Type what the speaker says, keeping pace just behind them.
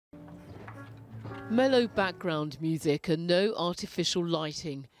Mellow background music and no artificial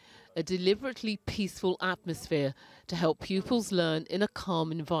lighting. A deliberately peaceful atmosphere to help pupils learn in a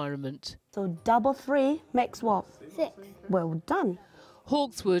calm environment. So double 3 makes what? 6. Well done.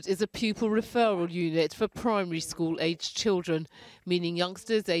 Hawkswood is a pupil referral unit for primary school aged children, meaning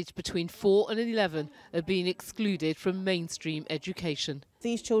youngsters aged between 4 and 11 are being excluded from mainstream education.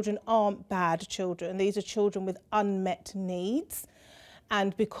 These children aren't bad children. These are children with unmet needs.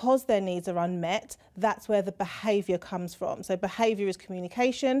 And because their needs are unmet, that's where the behaviour comes from. So behaviour is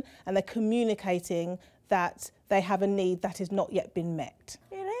communication, and they're communicating that they have a need that has not yet been met.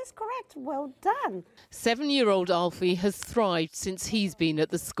 It is correct. Well done. 7-year-old Alfie has thrived since he's been at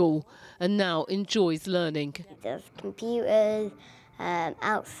the school and now enjoys learning. There's computers,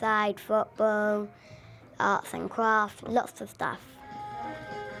 outside football, arts and crafts, lots of stuff.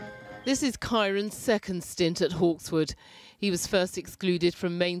 This is Kiran's second stint at Hawkswood. He was first excluded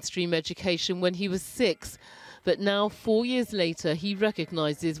from mainstream education when he was 6, but now 4 years later he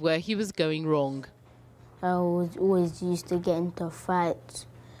recognises where he was going wrong. I was always used to get into fights,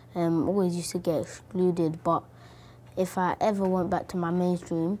 always used to get excluded, but if I ever went back to my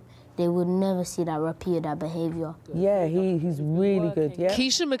mainstream, they would never see that repeat that behaviour. Yeah, he's really good, yeah.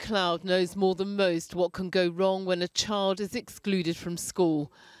 Keisha MacLeod knows more than most what can go wrong when a child is excluded from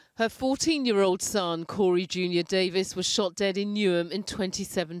school. Her 14-year-old son, Corey Jr. Davis, was shot dead in Newham in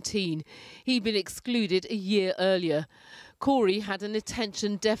 2017. He'd been excluded a year earlier. Corey had an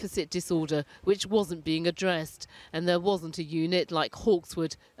attention deficit disorder which wasn't being addressed, and there wasn't a unit like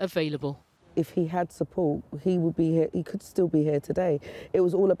Hawkswood available. If he had support, he would be here. He could still be here today. It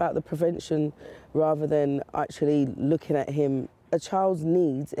was all about the prevention rather than actually looking at him. A child's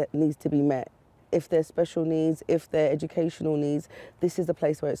needs, it needs to be met. If they're special needs, if they're educational needs, this is the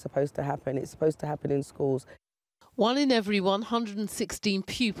place where it's supposed to happen. It's supposed to happen in schools. 1 in every 116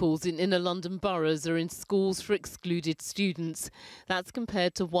 pupils in inner London boroughs are in schools for excluded students. That's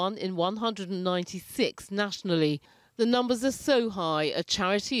compared to 1 in 196 nationally. The numbers are so high, a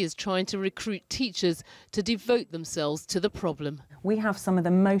charity is trying to recruit teachers to devote themselves to the problem. We have some of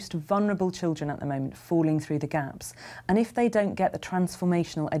the most vulnerable children at the moment falling through the gaps, and if they don't get the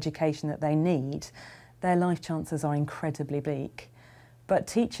transformational education that they need, their life chances are incredibly bleak. But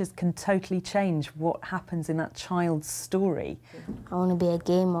teachers can totally change what happens in that child's story. I want to be a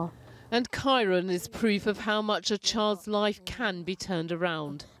gamer. And Kiran is proof of how much a child's life can be turned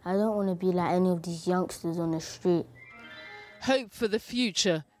around. I don't want to be like any of these youngsters on the street. Hope for the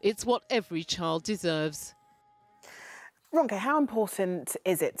future. It's what every child deserves. Ronke, how important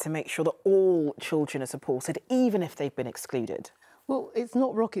is it to make sure that all children are supported, even if they've been excluded? Well, it's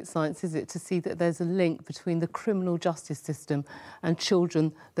not rocket science, is it, to see that there's a link between the criminal justice system and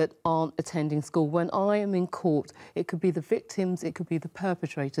children that aren't attending school. When I am in court, it could be the victims, it could be the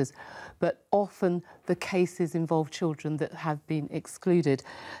perpetrators, but often the cases involve children that have been excluded.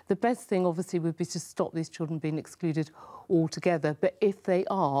 The best thing, obviously, would be to stop these children being excluded altogether, but if they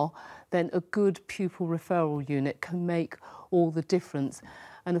are, then a good pupil referral unit can make all the difference.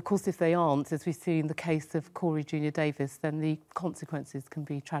 And of course, if they aren't, as we see in the case of Corey Jr. Davis, then the consequences can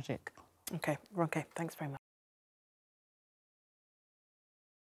be tragic. OK, Ronke, thanks very much.